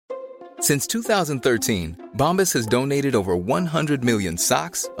Since 2013, Bombas has donated over 100 million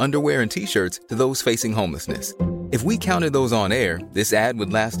socks, underwear, and T-shirts to those facing homelessness. If we counted those on air, this ad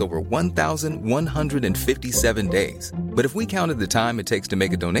would last over 1,157 days. But if we counted the time it takes to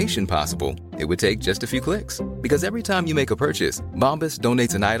make a donation possible, it would take just a few clicks. Because every time you make a purchase, Bombas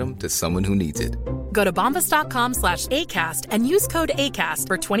donates an item to someone who needs it. Go to bombas.com/ACAST and use code ACAST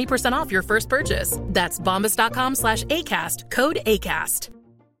for 20% off your first purchase. That's bombas.com/ACAST, code ACAST.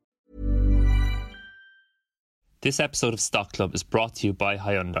 This episode of Stock Club is brought to you by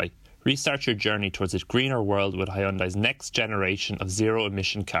Hyundai. Restart your journey towards a greener world with Hyundai's next generation of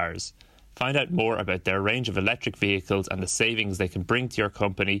zero-emission cars. Find out more about their range of electric vehicles and the savings they can bring to your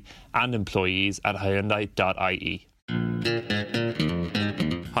company and employees at Hyundai.ie.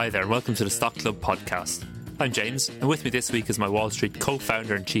 Hi there, welcome to the Stock Club podcast. I'm James, and with me this week is my Wall Street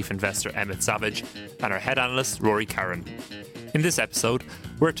co-founder and chief investor Emmett Savage and our head analyst Rory Carron. In this episode,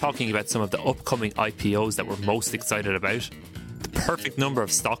 we're talking about some of the upcoming IPOs that we're most excited about, the perfect number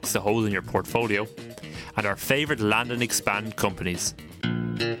of stocks to hold in your portfolio, and our favourite land and expand companies.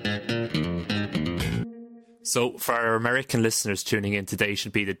 So for our American listeners tuning in, today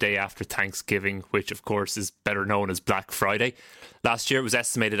should be the day after Thanksgiving, which of course is better known as Black Friday. Last year it was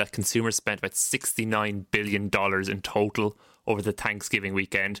estimated that consumers spent about $69 billion in total over the Thanksgiving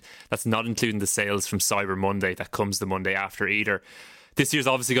weekend. That's not including the sales from Cyber Monday that comes the Monday after either. This year's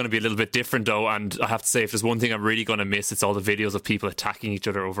obviously going to be a little bit different though, and I have to say if there's one thing I'm really going to miss, it's all the videos of people attacking each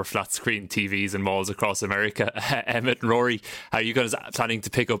other over flat screen TVs in malls across America. Emmett and Rory, are you guys planning to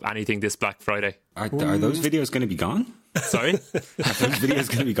pick up anything this Black Friday? Are those videos going to be gone? Sorry? Are those videos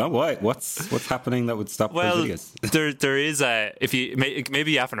going to be gone? What's happening that would stop those videos? there is if you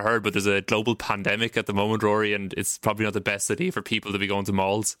maybe you haven't heard, but there's a global pandemic at the moment, Rory, and it's probably not the best idea for people to be going to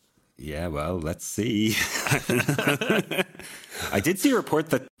malls. Yeah, well, let's see. I did see a report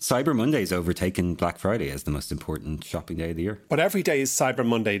that Cyber Monday has overtaken Black Friday as the most important shopping day of the year. But every day is Cyber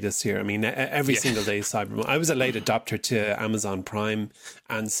Monday this year. I mean, every single day is Cyber Monday. I was a late adopter to Amazon Prime,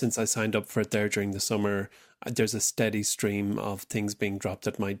 and since I signed up for it there during the summer, there's a steady stream of things being dropped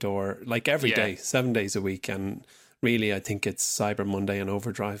at my door, like every day, 7 days a week. And really, I think it's Cyber Monday and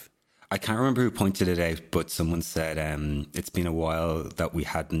overdrive. I can't remember who pointed it out, but someone said it's been a while that we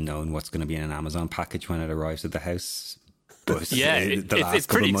hadn't known what's going to be in an Amazon package when it arrives at the house. But it's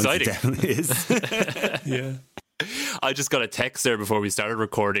pretty exciting. It definitely is. Yeah. I just got a text there before we started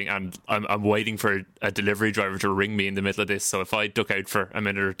recording, and I'm waiting for a delivery driver to ring me in the middle of this. So if I duck out for a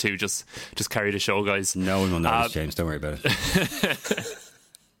minute or two, just carry the show, guys. No one will notice, James. Don't worry about it.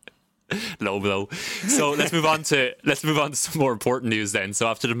 Low blow. So let's move on to some more important news then. So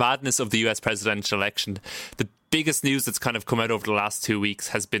after the madness of the US presidential election, the biggest news that's kind of come out over the last 2 weeks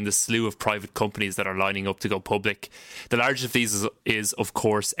has been the slew of private companies that are lining up to go public. The largest of these is of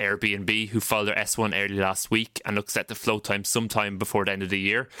course Airbnb, who filed their S1 early last week and looks set to float time sometime before the end of the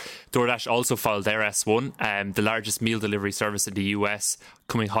year. DoorDash also filed their S1, the largest meal delivery service in the US,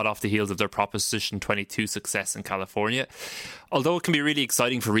 coming hot off the heels of their Proposition 22 success in California. Although it can be really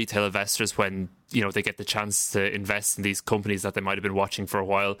exciting for retail investors when they get the chance to invest in these companies that they might have been watching for a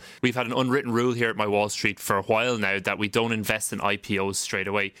while. We've had an unwritten rule here at My Wall Street for a while now that we don't invest in IPOs straight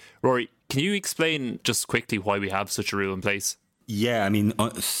away. Rory, can you explain just quickly why we have such a rule in place? Yeah, I mean,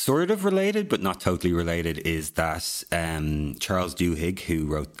 sort of related, but not totally related, is that Charles Duhigg, who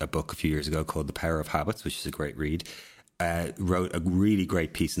wrote a book a few years ago called The Power of Habits, which is a great read, wrote a really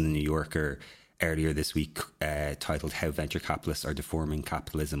great piece in The New Yorker earlier this week titled How Venture Capitalists Are Deforming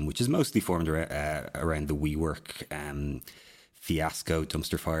Capitalism, which is mostly formed around the WeWork fiasco,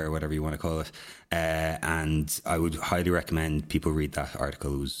 dumpster fire, whatever you want to call it. And I would highly recommend people read that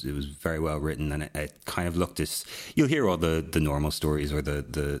article. It was very well written, and it kind of looked at, you'll hear all the normal stories or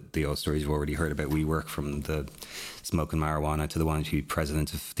the old stories you've already heard about WeWork, from the smoking marijuana to the wanting to be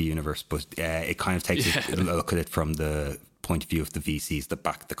president of the universe. But it kind of takes a look at it from the point of view of the VCs that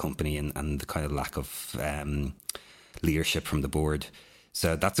back the company and the kind of lack of leadership from the board.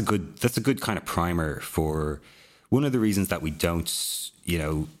 So that's a good kind of primer for one of the reasons that we don't,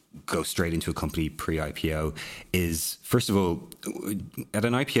 go straight into a company pre-IPO is, first of all, at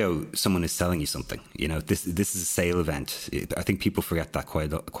an IPO, someone is selling you something. This is a sale event. I think people forget that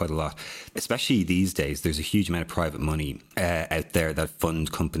quite a lot, especially these days. There's a huge amount of private money out there that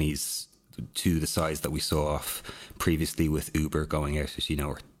fund companies to the size that we saw off previously with Uber going out,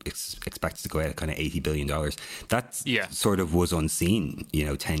 or expected to go out at kind of $80 billion. That sort of was unseen,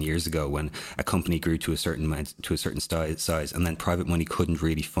 10 years ago, when a company grew to a certain size, and then private money couldn't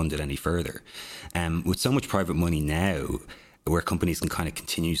really fund it any further. With so much private money now, where companies can kind of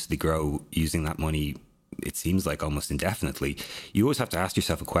continuously grow using that money it seems like almost indefinitely, you always have to ask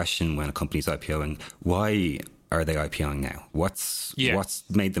yourself a question when a company's IPOing: why are they IPOing now? What's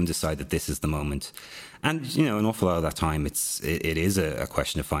made them decide that this is the moment? And, you know, an awful lot of that time, it is a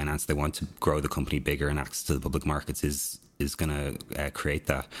question of finance. They want to grow the company bigger, and access to the public markets is going to create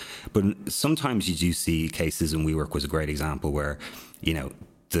that. But sometimes you do see cases, and WeWork was a great example, where, you know,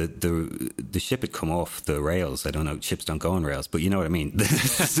 the ship had come off the rails. I don't know, ships don't go on rails, but you know what I mean. The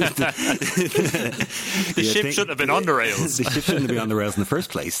ship shouldn't have been on the rails. The ship shouldn't have been on the rails in the first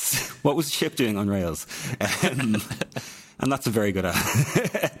place. What was the ship doing on rails? And that's a very good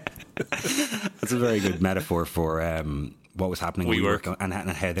that's a very good metaphor for what was happening with WeWork and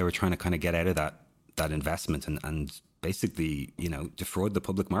how they were trying to kind of get out of that investment and basically, you know, defraud the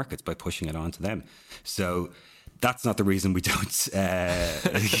public markets by pushing it on to them. So that's not the reason we don't.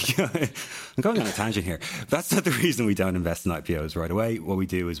 I'm going on a tangent here. That's not the reason we don't invest in IPOs right away. What we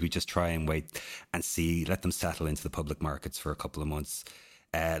do is we just try and wait and see, let them settle into the public markets for a couple of months.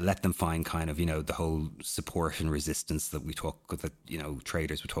 Let them find kind of, you know, the whole support and resistance that you know,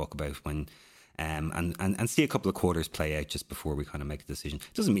 traders would talk about when, and see a couple of quarters play out just before we kind of make a decision.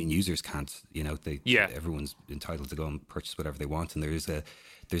 It doesn't mean users can't, you know, everyone's entitled to go and purchase whatever they want. And there's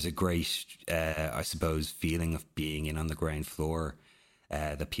a great, I suppose, feeling of being in on the ground floor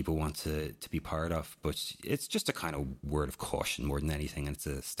that people want to be part of. But it's just a kind of word of caution more than anything. And it's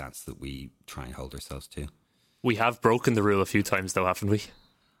a stance that we try and hold ourselves to. We have broken the rule a few times, though, haven't we?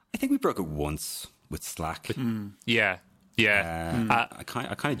 I think we broke it once with Slack. Yeah. I kind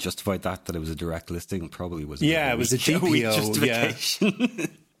of justified that it was a direct listing. Probably was. Yeah, it was a DPO justification. Yeah.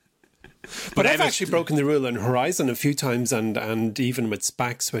 But I've actually broken the rule on Horizon a few times, and even with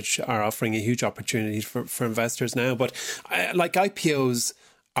SPACs, which are offering a huge opportunity for investors now. But like IPOs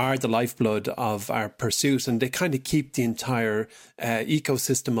are the lifeblood of our pursuit, and they kind of keep the entire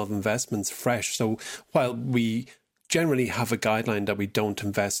ecosystem of investments fresh. So while we generally have a guideline that we don't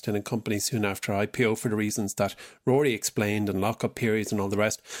invest in a company soon after IPO for the reasons that Rory explained, and lockup periods and all the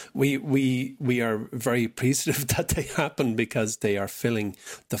rest, we are very appreciative that they happen because they are filling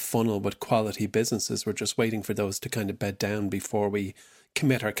the funnel with quality businesses. We're just waiting for those to kind of bed down before we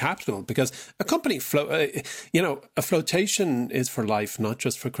commit our capital, because a company a flotation is for life, not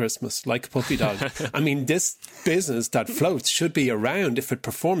just for Christmas, like Puppy Dog. I mean, this business that floats should be around. If it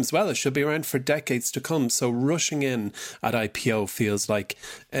performs well, it should be around for decades to come. So rushing in at IPO feels like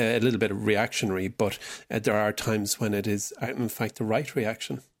a little bit reactionary, but there are times when it is in fact the right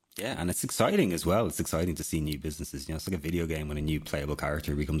reaction. Yeah, and it's exciting as well. It's exciting to see new businesses. You know, it's like a video game when a new playable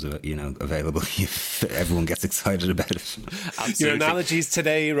character becomes, available. Everyone gets excited about it. Absolutely. Your analogies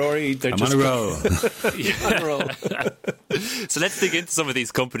today, Rory, I'm on a roll. On a roll. So let's dig into some of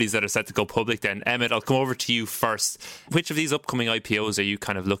these companies that are set to go public then. Emmett, I'll come over to you first. Which of these upcoming IPOs are you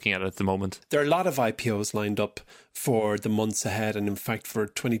kind of looking at the moment? There are a lot of IPOs lined up for the months ahead, and in fact for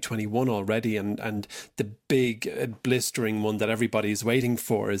 2021 already, and the big blistering one that everybody's waiting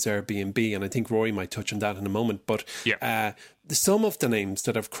for is Airbnb, and I think Rory might touch on that in a moment. But some of the names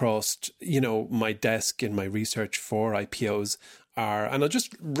that have crossed, my desk in my research for IPOs are, and I'll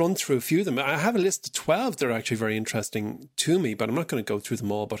just run through a few of them. I have a list of 12 that are actually very interesting to me, but I'm not going to go through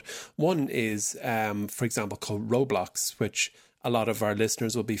them all. But one is, for example, called Roblox, which a lot of our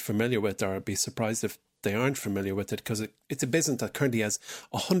listeners will be familiar with, or I'd be surprised if they aren't familiar with it, because it's a business that currently has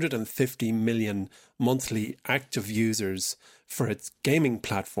 150 million monthly active users for its gaming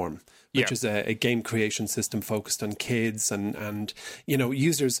platform, which is a game creation system focused on kids, and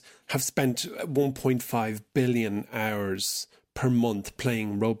users have spent 1.5 billion hours per month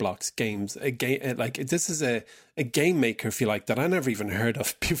playing Roblox games. This is a game maker, if you like, that I never even heard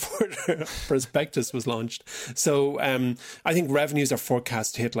of before the prospectus was launched. So I think revenues are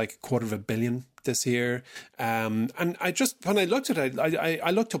forecast to hit like $250 million this year. And when I looked at it,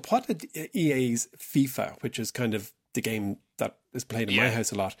 I looked up what did EA's FIFA, which is kind of the game that is played in my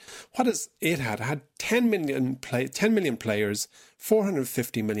house a lot. What has it had? It had 10 million players,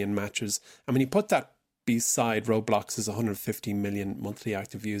 450 million matches. And when you put that beside Roblox's 150 million monthly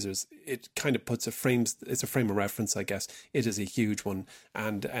active users, it kind of it's a frame of reference, I guess. It is a huge one.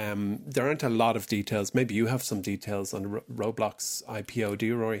 And there aren't a lot of details. Maybe you have some details on the Roblox IPO, do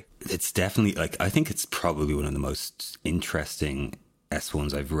you, Rory? It's definitely, I think it's probably one of the most interesting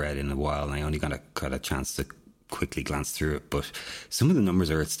S1s I've read in a while. And I only got a chance to quickly glance through it, but some of the numbers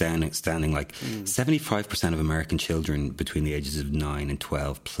are outstanding. 75% of American children between the ages of 9 and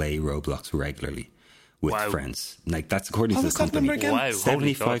 12 play Roblox regularly with friends. That's according to the company. Wow,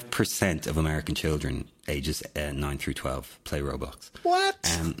 75% of American children ages 9 through 12 play Roblox. What?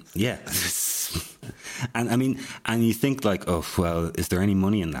 Yeah. And I mean, and you think like, oh, well, is there any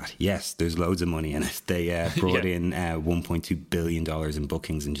money in that? Yes, there's loads of money in it. They brought in $1.2 billion in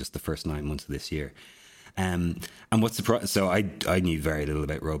bookings in just the first 9 months of this year. And what's the so I knew very little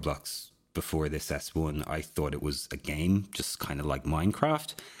about Roblox before this S1. I thought it was a game, just kind of like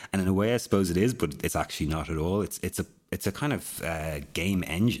Minecraft. And in a way, I suppose it is, but it's actually not at all. It's a kind of game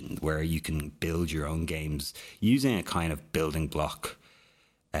engine where you can build your own games using a kind of building block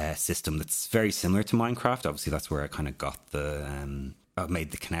system that's very similar to Minecraft. Obviously, that's where I kind of got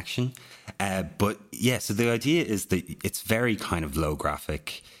made the connection. But yeah, so the idea is that it's very kind of low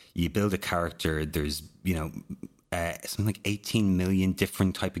graphic. You build a character. There's, something like 18 million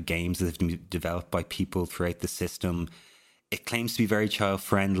different type of games that have been developed by people throughout the system. It claims to be very child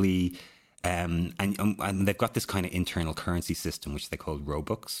friendly. And they've got this kind of internal currency system, which they called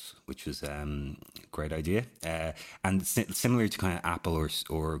Robux, which was a great idea. And similar to kind of Apple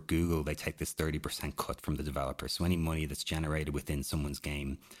or Google, they take this 30% cut from the developer. So any money that's generated within someone's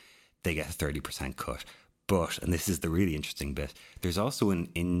game, they get a 30% cut. But, and this is the really interesting bit, there's also an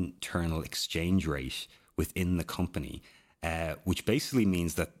internal exchange rate within the company, which basically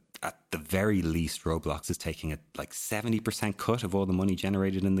means that at the very least, Roblox is taking a 70% cut of all the money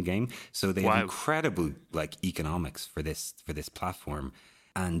generated in the game. So they have incredible economics for this platform.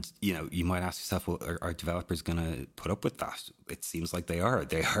 And you might ask yourself, well, are developers going to put up with that? It seems like they are.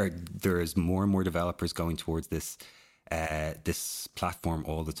 There is more and more developers going towards this platform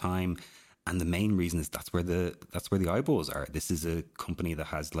all the time. And the main reason is that's where the eyeballs are. This is a company that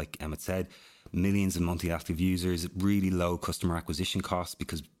has, like Emmett said, millions of monthly active users, really low customer acquisition costs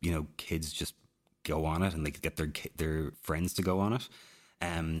because, kids just go on it and they get their friends to go on it.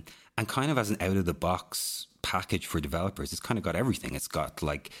 And kind of as an out-of-the-box package for developers, it's kind of got everything. It's got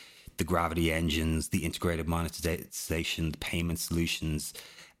the Gravity engines, the integrated monetization, the payment solutions,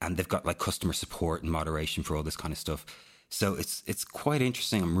 and they've got customer support and moderation for all this kind of stuff. So it's quite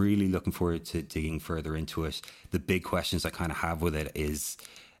interesting. I'm really looking forward to digging further into it. The big questions I kind of have with it is,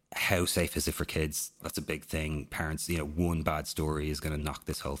 how safe is it for kids? That's a big thing. Parents, one bad story is going to knock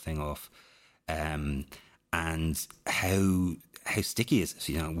this whole thing off. And how sticky is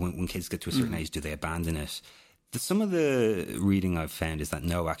it? When kids get to a certain age, do they abandon it? Some of the reading I've found is that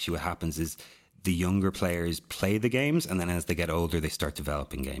no, actually what happens is the younger players play the games, and then as they get older, they start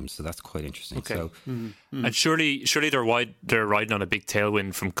developing games. So that's quite interesting. Okay. So, and surely they're riding on a big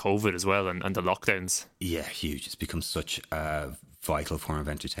tailwind from COVID as well, and the lockdowns. Yeah, huge. It's become such a vital form of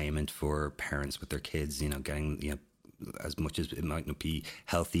entertainment for parents with their kids. Getting as much as it might not be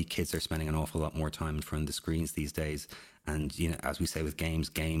healthy, kids are spending an awful lot more time in front of the screens these days. And as we say with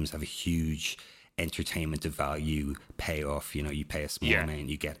games have a huge entertainment of value payoff. You pay a small amount,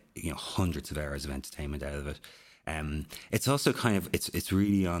 you get hundreds of hours of entertainment out of it. It's also kind of it's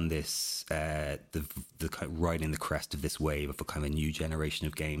really on this the kind of riding the crest of this wave of a kind of a new generation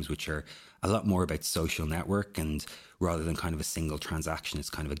of games, which are a lot more about social network, and rather than kind of a single transaction,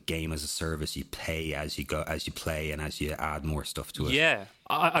 it's kind of a game as a service. You pay as you go, as you play, and as you add more stuff to it. Yeah,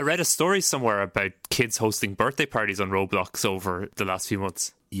 I read a story somewhere about kids hosting birthday parties on Roblox over the last few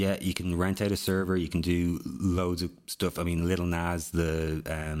months. Yeah, you can rent out a server. You can do loads of stuff. I mean, Lil Nas,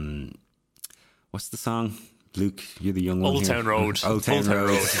 what's the song? Luke, you're the young one. Old here. Town Road. Old Town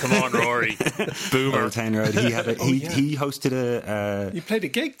Road. Come on, Rory. Boomer. Old Town Road. He hosted You played a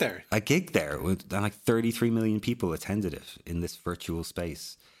gig there. A gig there, and 33 million people attended it in this virtual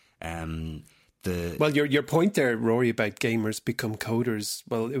space. Well, your point there, Rory, about gamers become coders.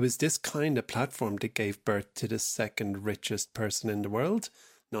 Well, it was this kind of platform that gave birth to the second richest person in the world,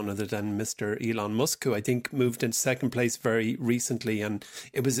 none other than Mr. Elon Musk, who I think moved in second place very recently. And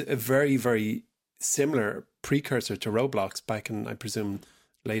it was a very, very similar precursor to Roblox back in, I presume,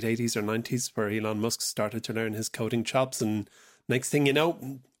 late 80s or 90s, where Elon Musk started to learn his coding chops. And next thing you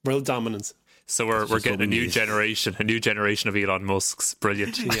know, world dominance. So we're getting a new generation of Elon Musks.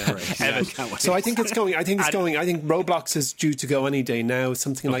 Brilliant. Yeah. So I think it's going. I think Roblox is due to go any day now.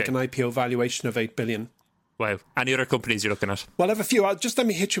 Something like an IPO valuation of $8 billion. Wow. Any other companies you're looking at? Well, I have a few. Let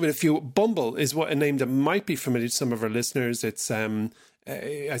me hit you with a few. Bumble is a name that might be familiar to some of our listeners. It's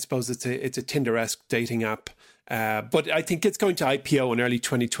I suppose it's a Tinder-esque dating app. But I think it's going to IPO in early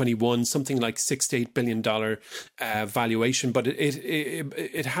 2021, something like $6 to $8 billion valuation. But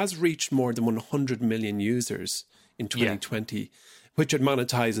it has reached more than 100 million users in 2020, which it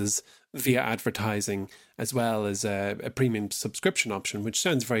monetizes via advertising as well as a premium subscription option, which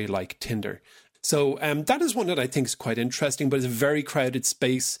sounds very like Tinder. So that is one that I think is quite interesting, but it's a very crowded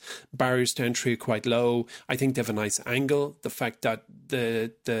space. Barriers to entry are quite low. I think they have a nice angle, the fact that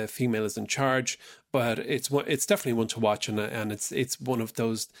the female is in charge, but it's definitely one to watch, and it's one of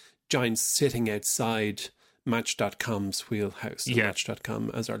those giants sitting outside Match.com's wheelhouse. And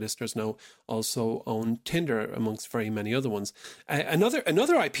Match.com, as our listeners know, also own Tinder, amongst very many other ones. Another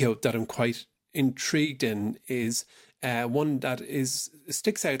IPO that I'm quite intrigued in is one that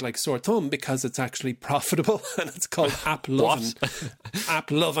sticks out like sore thumb because it's actually profitable, and it's called AppLovin.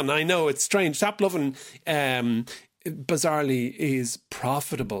 AppLovin, I know it's strange. AppLovin, bizarrely, is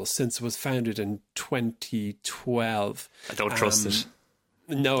profitable since it was founded in 2012. I don't trust it.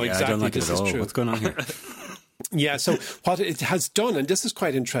 No, exactly. I don't like this it at is all. true. What's going on here? Yeah, so what it has done, and this is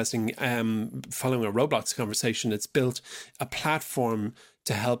quite interesting, following a Roblox conversation, it's built a platform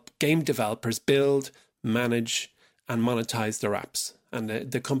to help game developers build, manage, and monetize their apps. And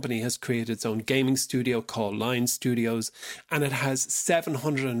the company has created its own gaming studio called Line Studios, and it has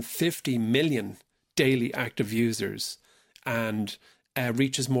 750 million daily active users and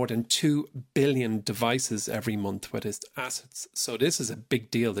reaches more than 2 billion devices every month with its assets. So this is a big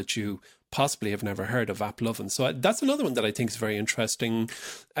deal that you possibly have never heard of, AppLovin. So that's another one that I think is very interesting.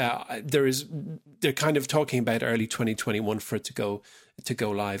 They're kind of talking about early 2021 for it to go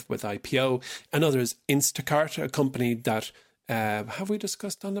live with IPO. Another is Instacart, a company that have we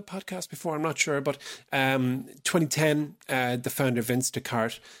discussed on the podcast before? I'm not sure, but 2010, the founder of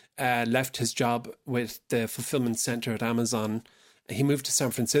Instacart left his job with the fulfillment center at Amazon. He moved to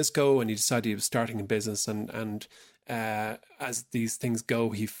San Francisco and he decided he was starting a business, and as these things go,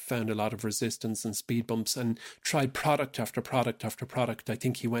 he found a lot of resistance and speed bumps and tried product after product after product. I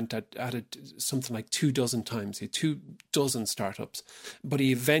think he went at it something like 24 times. He had 24 startups, but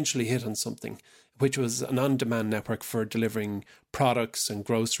he eventually hit on something, which was an on-demand network for delivering products and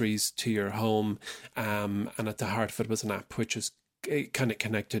groceries to your home. And at the heart of it was an app which is kind of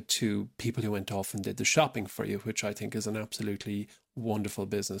connected to people who went off and did the shopping for you, which I think is an absolutely wonderful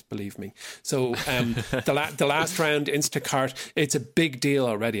business, believe me. So the last round, Instacart, it's a big deal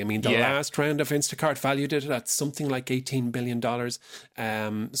already. I mean, the last round of Instacart valued it at something like $18 billion.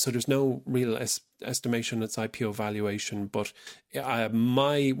 So there's no real estimation its IPO valuation, but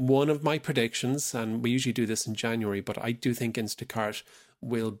one of my predictions, and we usually do this in January, but I do think Instacart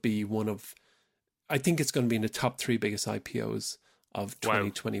will be I think it's going to be in the top 3 biggest IPOs of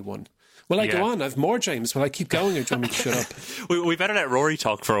 2021. Wow. Will I go on? I have more, James. Will I keep going, or do you want me to shut up? we better let Rory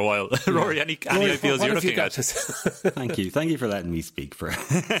talk for a while. Rory, any IPOs you're looking at? Thank you for letting me speak.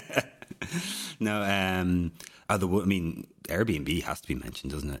 No, I mean, Airbnb has to be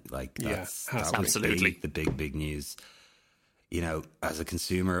mentioned, doesn't it? Like, that's absolutely the big news. You know, as a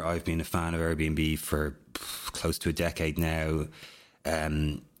consumer, I've been a fan of Airbnb for close to a decade now.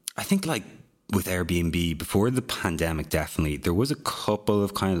 I think, like, with Airbnb, before the pandemic, definitely, there was a couple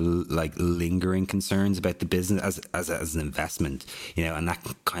of kind of like lingering concerns about the business as an investment, you know, and that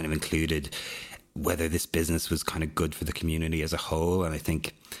kind of included whether this business was kind of good for the community as a whole. And I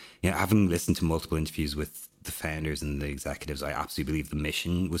think, you know, having listened to multiple interviews with the founders and the executives, I absolutely believe the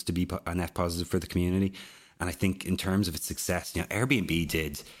mission was to be a net positive for the community. And I think in terms of its success, you know, Airbnb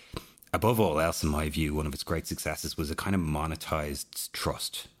did, above all else, in my view, one of its great successes was a kind of monetized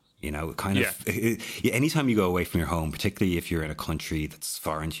trust. You know, kind of anytime you go away from your home, particularly if you're in a country that's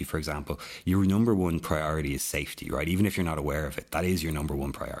foreign to you, for example, your number one priority is safety, right? Even if you're not aware of it, that is your number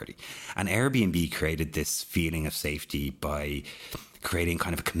one priority. And Airbnb created this feeling of safety by creating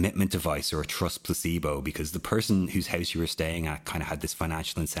kind of a commitment device or a trust placebo, because the person whose house you were staying at kind of had this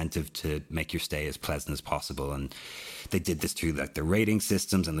financial incentive to make your stay as pleasant as possible. And they did this through like the rating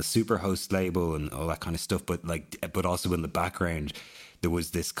systems and the Superhost label and all that kind of stuff. But also in the background, there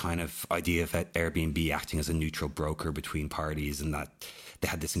was this kind of idea of Airbnb acting as a neutral broker between parties, and that they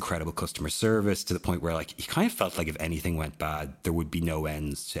had this incredible customer service to the point where, like, you kind of felt like if anything went bad, there would be no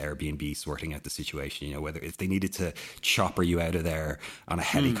ends to Airbnb sorting out the situation. You know, whether if they needed to chopper you out of there on a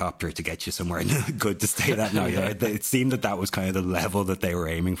helicopter to get you somewhere good to stay that night. It seemed that was kind of the level that they were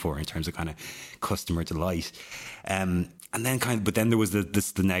aiming for in terms of kind of customer delight. And then but then there was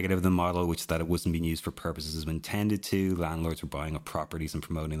the negative of the model, which is that it wasn't being used for purposes as intended to. Landlords were buying up properties and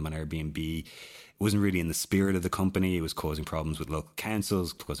promoting them on Airbnb. It wasn't really in the spirit of the company. It was causing problems with local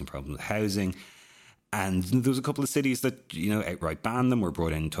councils, causing problems with housing. And there was a couple of cities that, you know, outright banned them or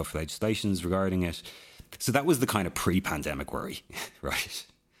brought in tough legislations regarding it. So that was the kind of pre-pandemic worry, right?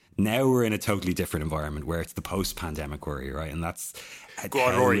 Now we're in a totally different environment where it's the post-pandemic worry, right? And that's... Go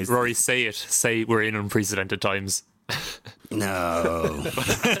on, Rory, say it. Say we're in unprecedented times. No.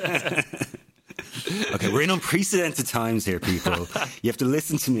 Okay, we're in unprecedented times here, people. You have to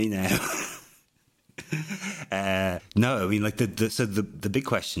listen to me now. No, I mean, like the big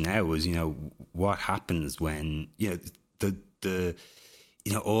question now was, you know, what happens when, you know, the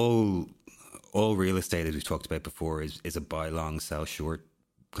all real estate, as we've talked about before, is a buy long, sell short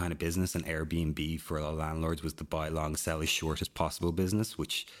kind of business, and Airbnb for a lot of landlords was the buy long, sell as short as possible business,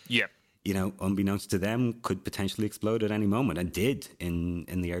 which, Yeah. you know, unbeknownst to them, could potentially explode at any moment, and did in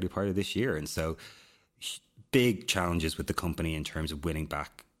the early part of this year. And so big challenges with the company in terms of winning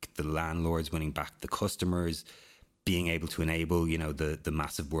back the landlords, winning back the customers, being able to enable, you know, the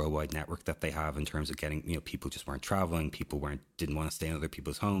massive worldwide network that they have in terms of getting, you know, people just weren't traveling, people didn't want to stay in other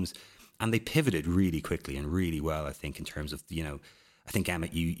people's homes. And they pivoted really quickly and really well, I think, in terms of, you know, I think,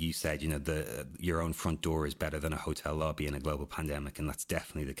 Emmett, you said, you know, your own front door is better than a hotel lobby in a global pandemic. And that's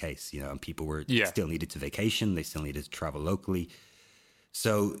definitely the case, you know, and people were still needed to vacation. They still needed to travel locally.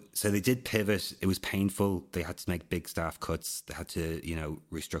 So they did pivot. It was painful. They had to make big staff cuts. They had to, you know,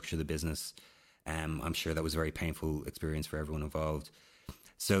 restructure the business. I'm sure that was a very painful experience for everyone involved.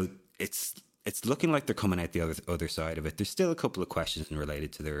 So it's looking like they're coming out the other side of it. There's still a couple of questions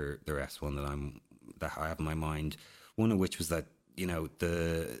related to their S1 that I have in my mind. One of which was that, you know,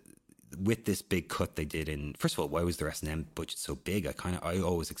 with this big cut they did in, first of all, why was their S&M budget so big? I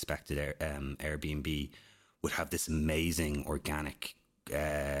always expected Airbnb would have this amazing organic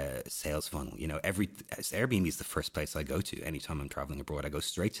sales funnel. You know, Airbnb is the first place I go to anytime I'm traveling abroad. I go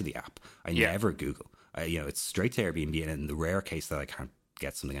straight to the app. I never Google. You know, it's straight to Airbnb, and in the rare case that I can't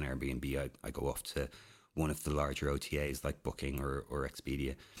get something on Airbnb, I go off to one of the larger OTAs like Booking or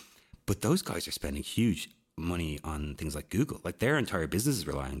Expedia. But those guys are spending huge money on things like Google. Like, their entire businesses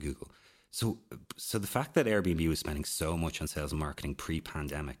rely on Google. So the fact that Airbnb was spending so much on sales and marketing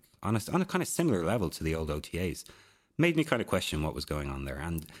pre-pandemic on a kind of similar level to the old OTAs made me kind of question what was going on there.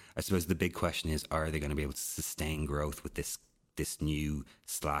 And I suppose the big question is, are they going to be able to sustain growth with this new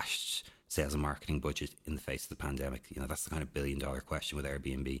slashed sales and marketing budget in the face of the pandemic? You know, that's the kind of $1 billion question with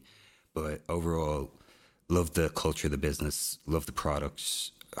Airbnb. But overall, love the culture of the business, love the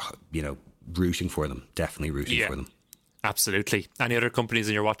products, you know, rooting for them, definitely rooting for them. Absolutely. Any other companies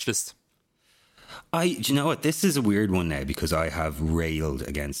in your watch list? Do you know what? This is a weird one now because I have railed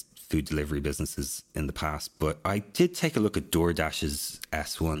against food delivery businesses in the past, but I did take a look at DoorDash's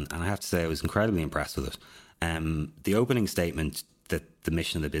S1, and I have to say I was incredibly impressed with it. The opening statement that the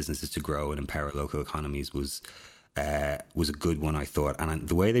mission of the business is to grow and empower local economies was a good one, I thought. And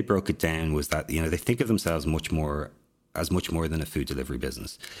the way they broke it down was that, you know, they think of themselves much more than a food delivery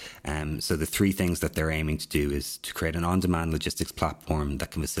business. So the three things that they're aiming to do is to create an on-demand logistics platform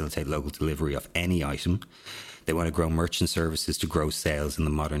that can facilitate local delivery of any item. They want to grow merchant services to grow sales in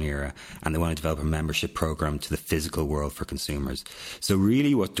the modern era, and they want to develop a membership program to the physical world for consumers. So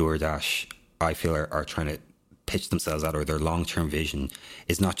really what DoorDash, I feel, are trying to pitch themselves at, or their long-term vision,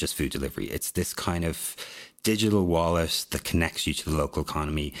 is not just food delivery. It's this kind of digital wallet that connects you to the local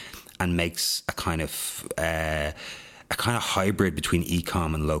economy and makes a kind of hybrid between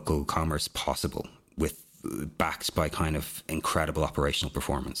e-com and local commerce possible, backed by kind of incredible operational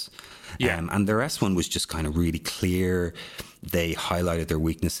performance. And their S1 was just kind of really clear. They highlighted their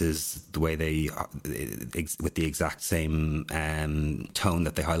weaknesses the way with the exact same tone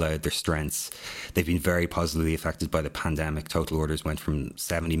that they highlighted their strengths. They've been very positively affected by the pandemic. Total orders went from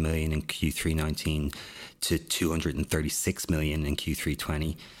 70 million in Q3 19 to 236 million in Q3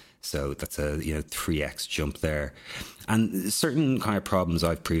 20. So that's a 3x jump there. And certain kind of problems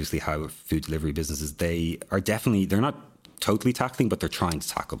I've previously had with food delivery businesses, they're not totally tackling, but they're trying to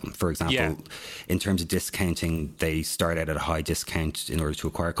tackle them. For example, in terms of discounting, they start out at a high discount in order to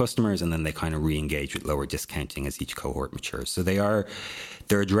acquire customers, and then they kind of re-engage with lower discounting as each cohort matures. So they're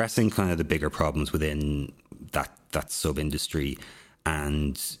addressing kind of the bigger problems within that sub-industry.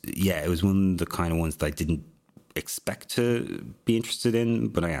 And it was one of the kind of ones that I didn't expect to be interested in,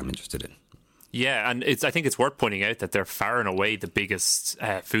 but I am interested in. Yeah, and I think it's worth pointing out that they're far and away the biggest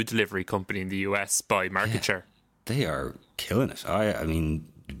food delivery company in the US by market share. They are killing it. I mean,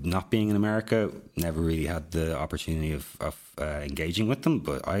 not being in America, never really had the opportunity of engaging with them,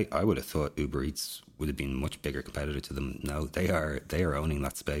 but I would have thought Uber Eats would have been a much bigger competitor to them. No, they are owning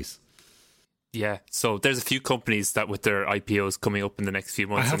that space. Yeah, so there's a few companies that with their IPOs coming up in the next few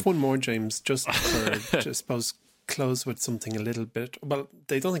months. I have one more, James, just for, I suppose, close with something a little bit. Well,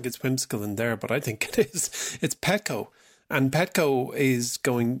 they don't think it's whimsical in there, but I think it is. It's Petco. And Petco is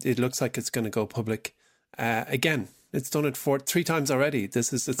it looks like it's going to go public again. It's done it 3 times already.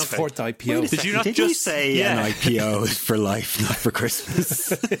 This is its 4th IPO. Did you say an IPO is for life, not for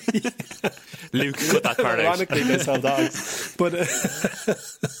Christmas? Luke, cut that part out. Ironically, they sell dogs. But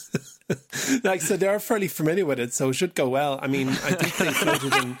so they are fairly familiar with it, so it should go well. I mean, I think they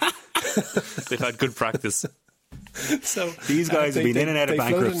floated in. They've had good practice. So these guys have been in and out of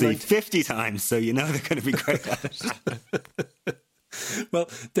bankruptcy 50 times, so you know they're going to be great at it. Well,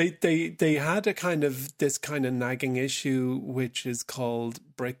 they had this kind of nagging issue, which is called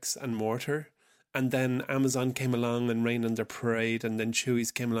bricks and mortar. And then Amazon came along and reigned on their parade, and then Chewy's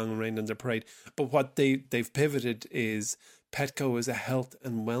came along and reigned on their parade. But what they've pivoted is Petco is a health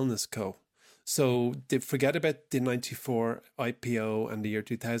and wellness co. So they forget about the 94 IPO and the year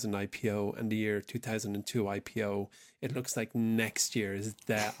 2000 IPO and the year 2002 IPO. It looks like next year is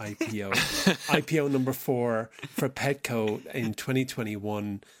the IPO. IPO number 4 for Petco in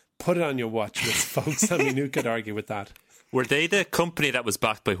 2021. Put it on your watch list, folks. I mean, who could argue with that? Were they the company that was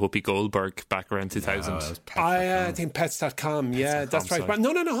backed by Whoopi Goldberg back around 2000? No, I think Pets.com. Yeah, that's right. But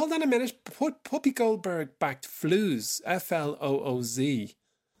no, hold on a minute. Whoopi Goldberg backed Flooz, Flooz.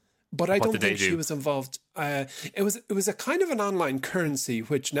 But I don't think she was involved. It was a kind of an online currency,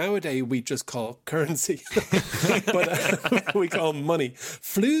 which nowadays we just call currency, but we call money.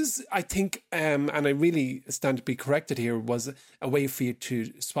 Flooz, I think, and I really stand to be corrected here, was a way for you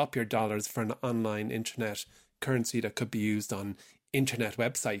to swap your dollars for an online internet currency that could be used on internet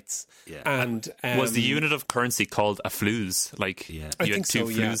websites. Yeah. And was the unit of currency called a flooz? Like I you think had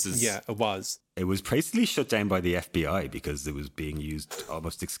two so, floozes? Yeah, it was. It was basically shut down by the FBI because it was being used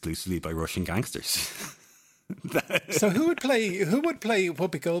almost exclusively by Russian gangsters. So who would play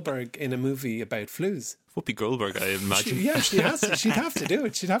Whoopi Goldberg in a movie about Flooz? Whoopi Goldberg, I imagine. She'd have to do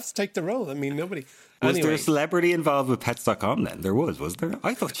it. She'd have to take the role. I mean, nobody. Was anyway, there a celebrity involved with Pets.com then? There was there?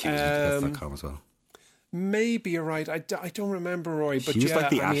 I thought she was with Pets.com as well. Maybe you're right. I don't remember, Roy. But she was like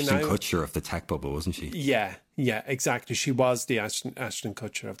the I Ashton Kutcher of the tech bubble, wasn't she? Yeah, exactly. She was the Ashton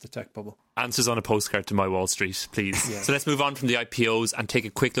Kutcher of the tech bubble. Answers on a postcard to My Wall Street, please. Yeah. So let's move on from the IPOs and take a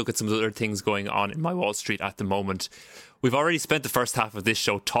quick look at some other things going on in My Wall Street at the moment. We've already spent the first half of this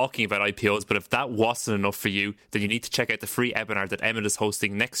show talking about IPOs, but if that wasn't enough for you, then you need to check out the free webinar that Emmett is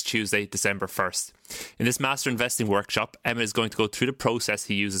hosting next Tuesday, December 1st. In this Master Investing workshop, Emmett is going to go through the process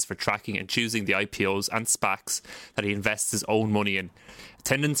he uses for tracking and choosing the IPOs and SPACs that he invests his own money in.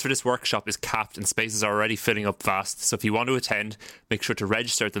 Attendance for this workshop is capped and spaces are already filling up fast, so if you want to attend, make sure to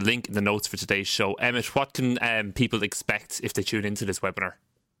register at the link in the notes for today's show. Emmett, what can people expect if they tune into this webinar?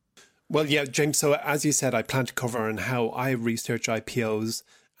 Well, yeah, James, so as you said, I plan to cover on how I research IPOs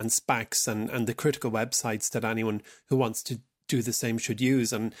and SPACs and the critical websites that anyone who wants to do the same should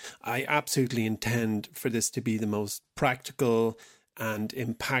use. And I absolutely intend for this to be the most practical and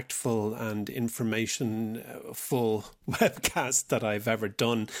impactful and information-full webcast that I've ever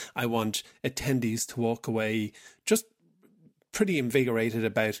done. I want attendees to walk away just pretty invigorated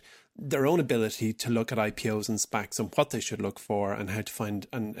about their own ability to look at IPOs and SPACs and what they should look for and how to find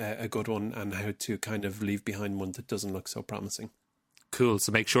a good one and how to kind of leave behind one that doesn't look so promising. Cool.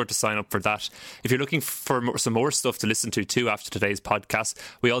 So make sure to sign up for that. If you're looking for some more stuff to listen to too after today's podcast,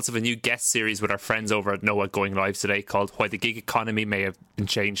 we also have a new guest series with our friends over at Noah going live today called Why the Gig Economy May Have Been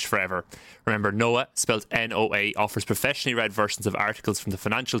Changed Forever. Remember, Noah, spelled N-O-A, offers professionally read versions of articles from the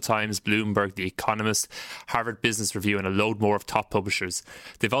Financial Times, Bloomberg, The Economist, Harvard Business Review and a load more of top publishers.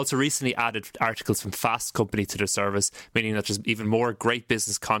 They've also recently added articles from Fast Company to their service, meaning that there's even more great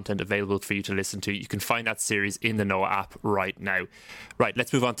business content available for you to listen to. You can find that series in the Noah app right now. Right,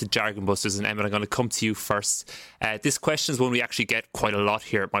 let's move on to Jargon Busters. And Emma, I'm going to come to you first. This question is one we actually get quite a lot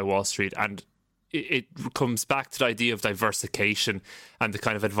here at My Wall Street, and it comes back to the idea of diversification and the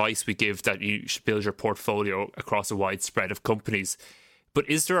kind of advice we give that you should build your portfolio across a wide spread of companies. But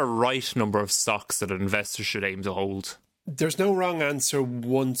is there a right number of stocks that an investor should aim to hold? There's no wrong answer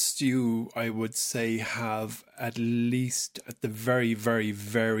once you, I would say, have at the very, very,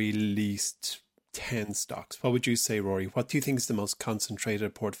 very least 10 stocks. What would you say, Rory? What do you think is the most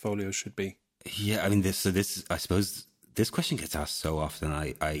concentrated portfolio should be? Yeah, I mean, I suppose this question gets asked so often.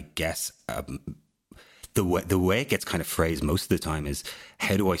 I guess the way it gets kind of phrased most of the time is,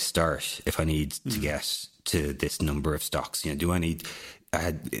 how do I start if I need to get to this number of stocks? You know, do I need?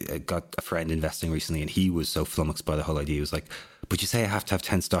 I got a friend investing recently, and he was so flummoxed by the whole idea. He was like, "But you say I have to have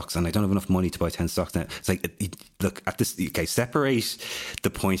 10 stocks, and I don't have enough money to buy 10 stocks." Now it's like, look at this. Okay, separate the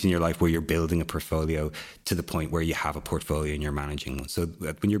point in your life where you're building a portfolio to the point where you have a portfolio and you're managing one. So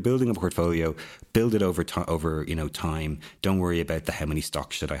when you're building a portfolio, build it over time. Don't worry about how many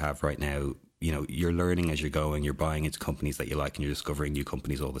stocks should I have right now. You know, you're learning as you're going. You're buying into companies that you like, and you're discovering new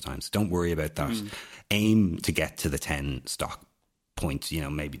companies all the time. So don't worry about that. Aim to get to the 10 stock point. You know,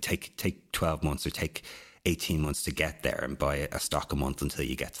 maybe take 12 months or take 18 months to get there and buy a stock a month until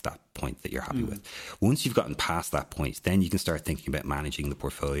you get to that point that you're happy with. Once you've gotten past that point, then you can start thinking about managing the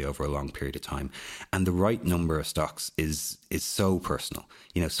portfolio over a long period of time. And the right number of stocks is so personal.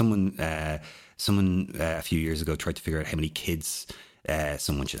 You know, someone a few years ago tried to figure out how many kids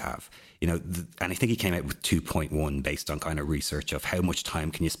someone should have. And I think he came out with 2.1 based on kind of research of how much time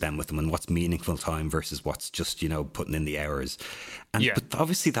can you spend with them and what's meaningful time versus what's just, putting in the hours. And but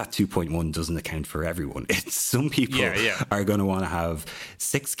obviously that 2.1 doesn't account for everyone. Some people are going to want to have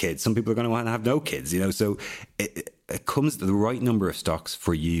 6 kids. Some people are going to want to have no kids, So it comes, the right number of stocks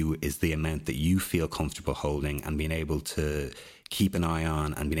for you is the amount that you feel comfortable holding and being able to keep an eye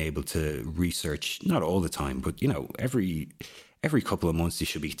on and being able to research, not all the time, but, every couple of months you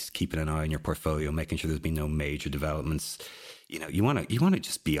should be keeping an eye on your portfolio, making sure there's been no major developments. You want to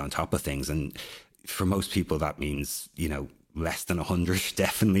just be on top of things. And for most people, that means, less than 100,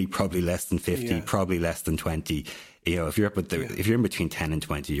 definitely, probably less than 50, probably less than 20. If you're if you're in between 10 and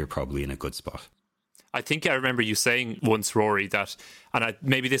 20, you're probably in a good spot. I think I remember you saying once, Rory, that, and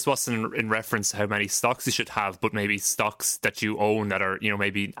maybe this wasn't in reference to how many stocks you should have, but maybe stocks that you own that are,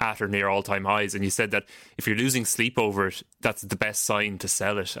 maybe at or near all-time highs. And you said that if you're losing sleep over it, that's the best sign to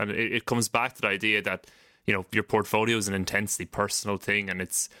sell it. And it comes back to the idea that, your portfolio is an intensely personal thing, and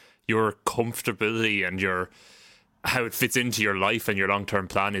it's your comfortability and how it fits into your life and your long-term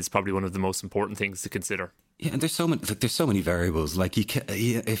plan is probably one of the most important things to consider. Yeah, and there's so many variables. Like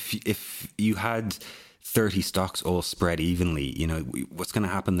if you had 30 stocks all spread evenly, what's going to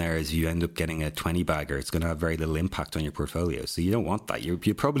happen there is you end up getting a 20 bagger. It's going to have very little impact on your portfolio. So you don't want that. You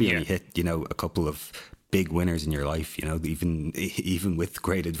probably only hit, a couple of big winners in your life, even with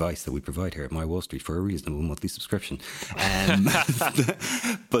great advice that we provide here at My Wall Street for a reasonable monthly subscription. So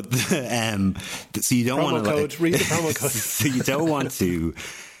you don't want to read the promo code. So you don't want to.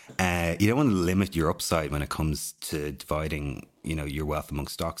 You don't want to limit your upside when it comes to dividing, your wealth among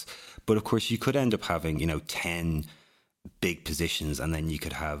stocks. But of course, you could end up having, 10 big positions, and then you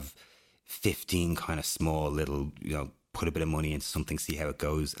could have 15 kind of small little, put a bit of money into something, see how it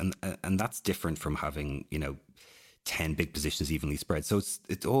goes. And that's different from having, 10 big positions evenly spread. So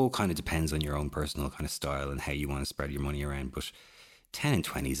it all kind of depends on your own personal kind of style and how you want to spread your money around. But 10 and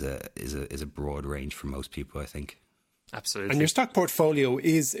 20 is a broad range for most people, I think. Absolutely. And your stock portfolio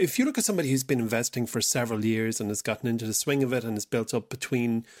is, if you look at somebody who's been investing for several years and has gotten into the swing of it and has built up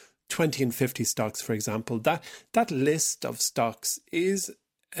between 20 and 50 stocks, for example, that list of stocks is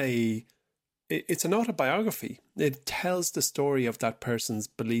it's an autobiography. It tells the story of that person's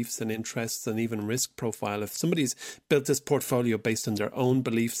beliefs and interests and even risk profile. If somebody's built this portfolio based on their own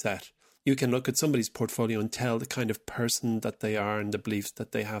belief set, you can look at somebody's portfolio and tell the kind of person that they are and the beliefs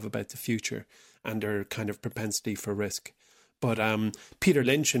that they have about the future and their kind of propensity for risk. But Peter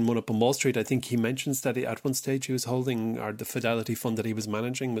Lynch in One Up on Wall Street, I think he mentions that at one stage he was holding, or the Fidelity fund that he was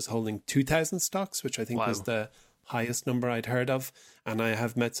managing was holding 2,000 stocks, which I think was the highest number I'd heard of. And I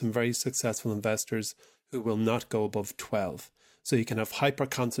have met some very successful investors who will not go above 12. So you can have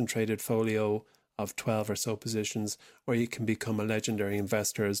hyper-concentrated folio of 12 or so positions, or you can become a legendary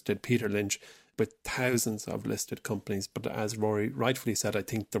investor, as did Peter Lynch, with thousands of listed companies. But as Rory rightfully said, I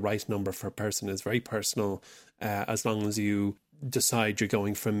think the right number for a person is very personal, as long as you decide you're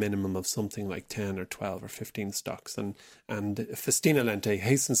going for a minimum of something like 10 or 12 or 15 stocks. And Festina Lente,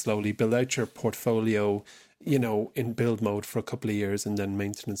 hasten slowly, build out your portfolio, in build mode for a couple of years and then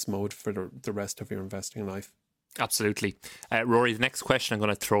maintenance mode for the rest of your investing life. Absolutely. Rory, the next question I'm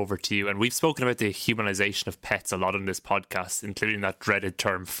going to throw over to you, and we've spoken about the humanization of pets a lot on this podcast, including that dreaded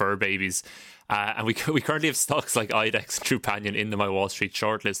term fur babies. And we currently have stocks like IDEX and Trupanion in the My Wall Street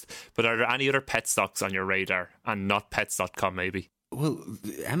shortlist. But are there any other pet stocks on your radar, and not pets.com maybe? Well,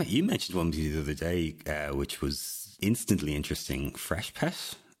 Emma, you mentioned one the other day, which was instantly interesting,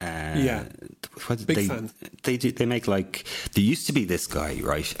 Freshpet. Big fan. They make like, there used to be this guy,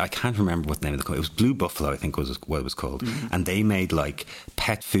 right? I can't remember what the name of the company. It was Blue Buffalo, I think was what it was called. Mm-hmm. And they made like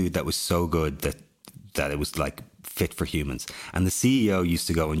pet food that was so good that it was like fit for humans. And the CEO used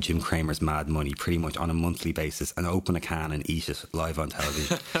to go on Jim Cramer's Mad Money pretty much on a monthly basis and open a can and eat it live on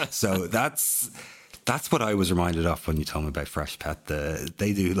television. So that's what I was reminded of when you told me about Freshpet.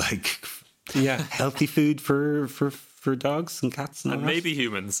 They do like healthy food for dogs and cats and maybe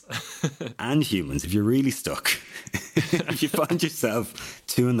humans. And humans, if you're really stuck. If you find yourself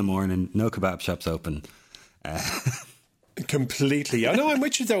 2 a.m, no kebab shops open. Completely. I know, I'm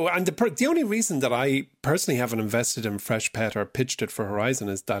with you though. And the only reason that I personally haven't invested in Freshpet or pitched it for Horizon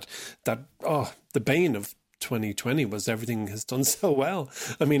is that the bane of 2020 was everything has done so well.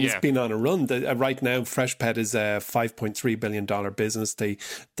 I mean, it's been on a run. Right now, Freshpet is a $5.3 billion business. They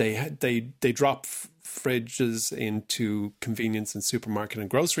drop fridges into convenience and supermarket and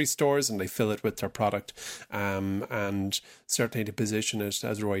grocery stores, and they fill it with their product. And certainly to position it,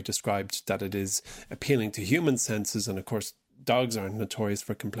 as Roy described, that it is appealing to human senses. And of course, dogs aren't notorious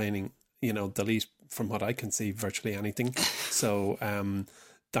for complaining. They'll eat from what I can see, virtually anything. So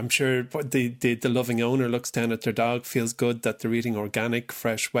I'm sure the loving owner looks down at their dog, feels good that they're eating organic,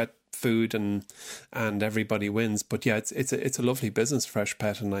 fresh, wet food, and everybody wins. But yeah, it's a lovely business,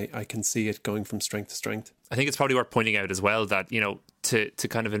 Freshpet, and I can see it going from strength to strength. I think it's probably worth pointing out as well that, to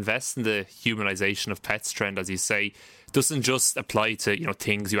kind of invest in the humanization of pets trend, as you say, doesn't just apply to,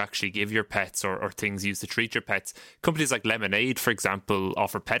 things you actually give your pets or things used to treat your pets. Companies like Lemonade, for example,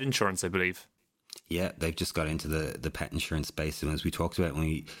 offer pet insurance, I believe. Yeah, they've just got into the pet insurance space. And as we talked about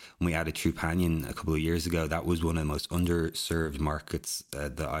when we added Trupanion a couple of years ago, that was one of the most underserved markets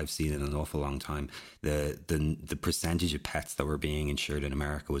that I've seen in an awful long time. The percentage of pets that were being insured in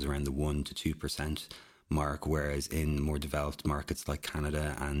America was around the 1% to 2% mark, whereas in more developed markets like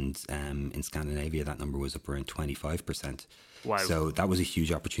Canada and in Scandinavia, that number was up around 25%. Wow. So that was a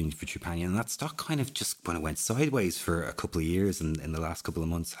huge opportunity for Trupanion, and that stock kind of just when it went sideways for a couple of years, and in the last couple of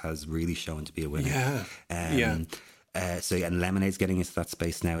months has really shown to be a winner. And Lemonade's getting into that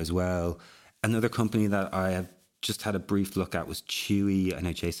space now as well. Another company that I have just had a brief look at was Chewy. I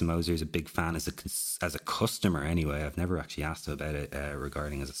know Jason Moser is a big fan as a customer anyway. I've never actually asked him about it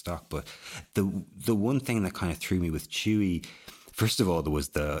regarding as a stock, but the one thing that kind of threw me with Chewy, first of all, there was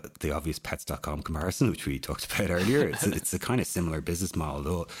the obvious Pets.com comparison, which we talked about earlier. It's a kind of similar business model,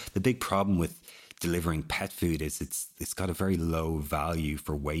 though. The big problem with delivering pet food is it's got a very low value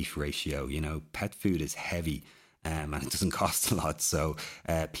for weight ratio. Pet food is heavy. And it doesn't cost a lot, so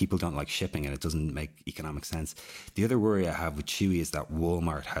people don't like shipping, and it doesn't make economic sense. The other worry I have with Chewy is that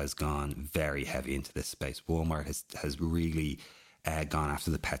Walmart has gone very heavy into this space. Walmart has really gone after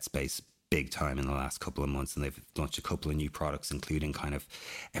the pet space big time in the last couple of months, and they've launched a couple of new products, including kind of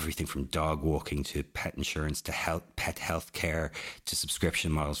everything from dog walking to pet insurance to pet health care to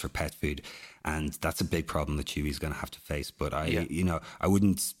subscription models for pet food, and that's a big problem that Chewy's going to have to face. But I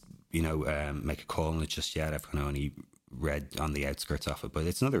wouldn't make a call on it just yet. I've kind of only read on the outskirts of it, but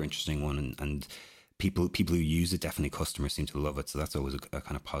it's another interesting one, and people who use it, definitely customers, seem to love it, so that's always a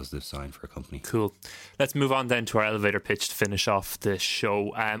kind of positive sign for a company. Cool. Let's move on then to our elevator pitch to finish off the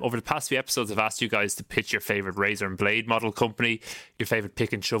show. Over the past few episodes, I've asked you guys to pitch your favourite razor and blade model company, your favourite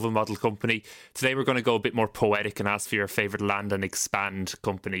pick and shovel model company. Today we're going to go a bit more poetic and ask for your favourite land and expand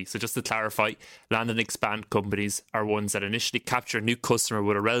company. So just to clarify, land and expand companies are ones that initially capture a new customer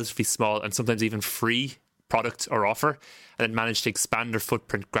with a relatively small and sometimes even free product or offer, and then manage to expand their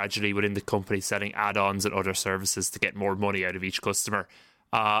footprint gradually within the company, selling add-ons and other services to get more money out of each customer.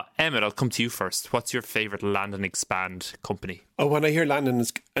 Emmett, I'll come to you first. What's your favourite land and expand company? Oh, when I hear land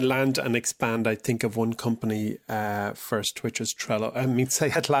and expand, I think of one company first, which is Trello.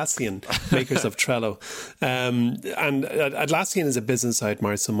 Atlassian, makers of Trello. And Atlassian is a business I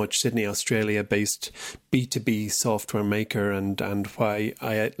admire so much. Sydney, Australia-based B2B software maker. And why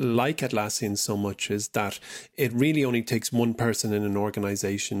I like Atlassian so much is that it really only takes one person in an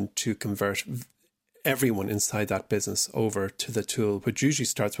organisation to convert everyone inside that business over to the tool, which usually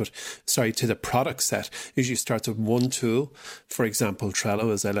starts with, to the product set, usually starts with one tool. For example,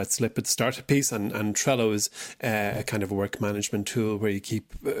 Trello is a let's slip it starter piece, and Trello is a kind of a work management tool where you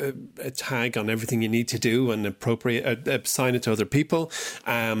keep a tag on everything you need to do and assign it to other people.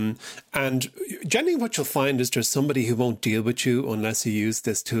 And generally what you'll find is there's somebody who won't deal with you unless you use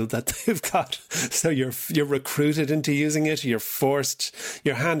this tool that they've got. So you're recruited into using it. You're forced.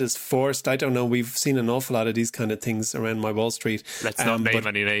 Your hand is forced. I don't know. We've seen an awful lot of these kind of things around my Wall Street. Let's not name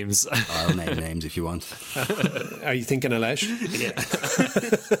any names. I'll name names if you want. Are you thinking Alesh? Yeah.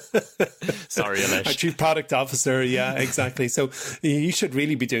 Sorry, Alesh. Our Chief Product Officer. Yeah, exactly. So you should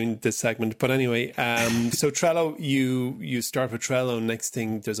really be doing this segment. But anyway, so Trello, you start with Trello. Next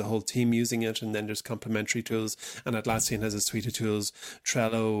thing, there's a whole team using it, and then there's complementary tools. And Atlassian has a suite of tools: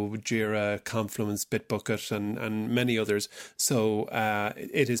 Trello, Jira, Confluence, Bitbucket, and many others. So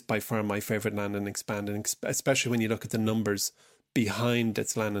it is by far my favorite land and expand, and especially when you look at the numbers behind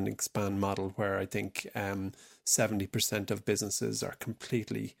its land and expand model, where I think 70% of businesses are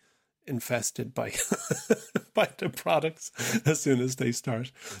completely infested by by the products as soon as they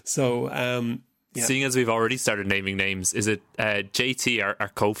start. So yeah. Seeing as we've already started naming names, is it JT, our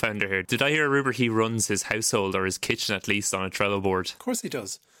co-founder here? Did I hear a rumour he runs his household or his kitchen at least on a Trello board? Of course he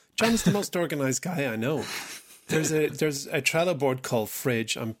does. John's the most organised guy I know. There's a Trello board called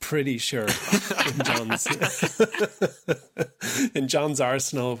Fridge, I'm pretty sure, in John's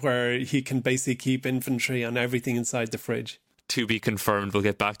arsenal, where he can basically keep inventory on everything inside the fridge. To be confirmed. We'll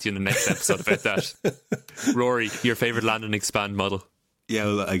get back to you in the next episode about that. Rory, your favourite land and expand model? Yeah,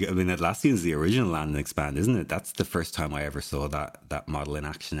 well, I mean, Atlassian's the original land and expand, isn't it? That's the first time I ever saw that model in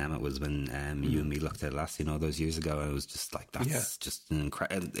action, Emma, was when you and me looked at Atlassian all those years ago. And it was just like, that's just an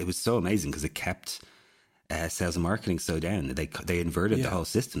incredible... It was so amazing because it kept sales and marketing so down. They inverted the whole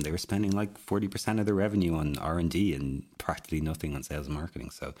system. They were spending like 40% of their revenue on R&D and practically nothing on sales and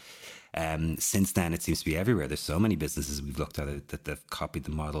marketing. So since then, it seems to be everywhere. There's so many businesses we've looked at it that they've copied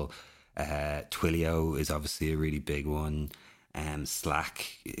the model. Twilio is obviously a really big one.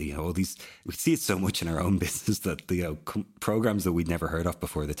 Slack, all these, we see it so much in our own business that programs that we'd never heard of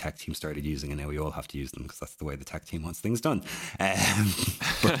before the tech team started using, and now we all have to use them because that's the way the tech team wants things done.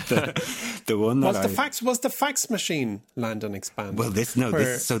 But the one that was the fax machine land and expand. Well, this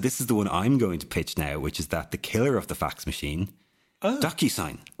is the one I'm going to pitch now, which is that the killer of the fax machine,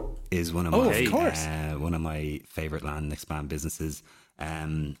 DocuSign, is one of my favorite land and expand businesses.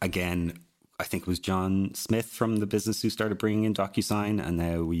 Again, I think it was John Smith from the business who started bringing in DocuSign, and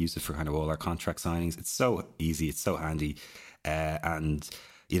now we use it for kind of all our contract signings. It's so easy, it's so handy, and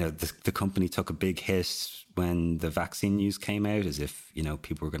the company took a big hit when the vaccine news came out, as if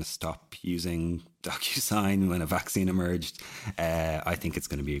people were going to stop using DocuSign when a vaccine emerged. I think it's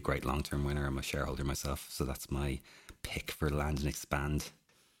going to be a great long-term winner. I'm a shareholder myself, so that's my pick for land and expand.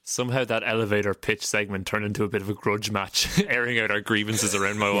 Somehow that elevator pitch segment turned into a bit of a grudge match, airing out our grievances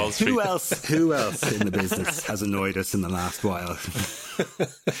around my Wall Street. Who else in the business has annoyed us in the last while?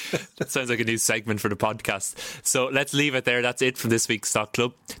 That sounds like a new segment for the podcast. So let's leave it there. That's it from this week's Stock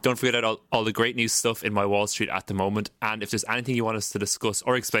Club. Don't forget about all the great new stuff in My Wall Street at the moment. And if there's anything you want us to discuss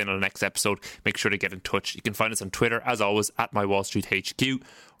or explain on the next episode, make sure to get in touch. You can find us on Twitter, as always, at My Wall Street HQ,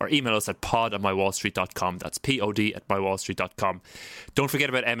 or email us at pod@mywallstreet.com. That's pod@mywallstreet.com. Don't forget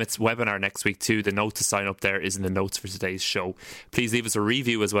about Emmett's webinar next week too. The note to sign up there is in the notes for today's show. Please leave us a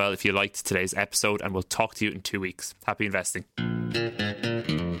review as well if you liked today's episode, and we'll talk to you in 2 weeks. Happy investing.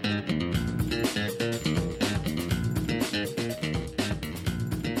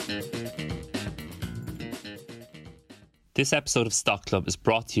 This episode of Stock Club is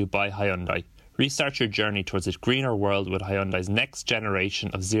brought to you by Hyundai. Restart your journey towards a greener world with Hyundai's next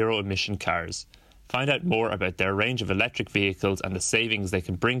generation of zero-emission cars. Find out more about their range of electric vehicles and the savings they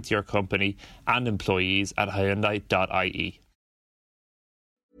can bring to your company and employees at Hyundai.ie.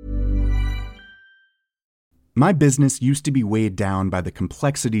 My business used to be weighed down by the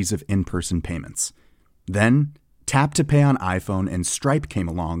complexities of in-person payments. Then, Tap to Pay on iPhone and Stripe came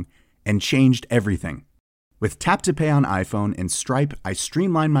along and changed everything. With Tap to Pay on iPhone and Stripe, I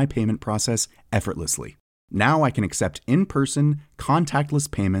streamlined my payment process effortlessly. Now I can accept in-person,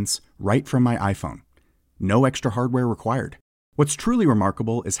 contactless payments right from my iPhone. No extra hardware required. What's truly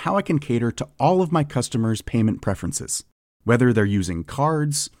remarkable is how I can cater to all of my customers' payment preferences. Whether they're using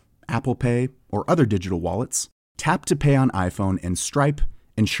cards, Apple Pay, or other digital wallets, Tap to Pay on iPhone and Stripe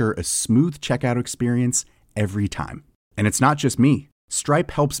ensure a smooth checkout experience every time. And it's not just me.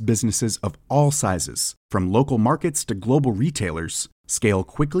 Stripe helps businesses of all sizes, from local markets to global retailers, scale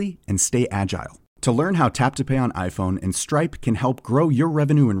quickly and stay agile. To learn how Tap to Pay on iPhone and Stripe can help grow your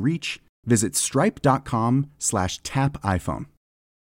revenue and reach, visit stripe.com/tapiphone.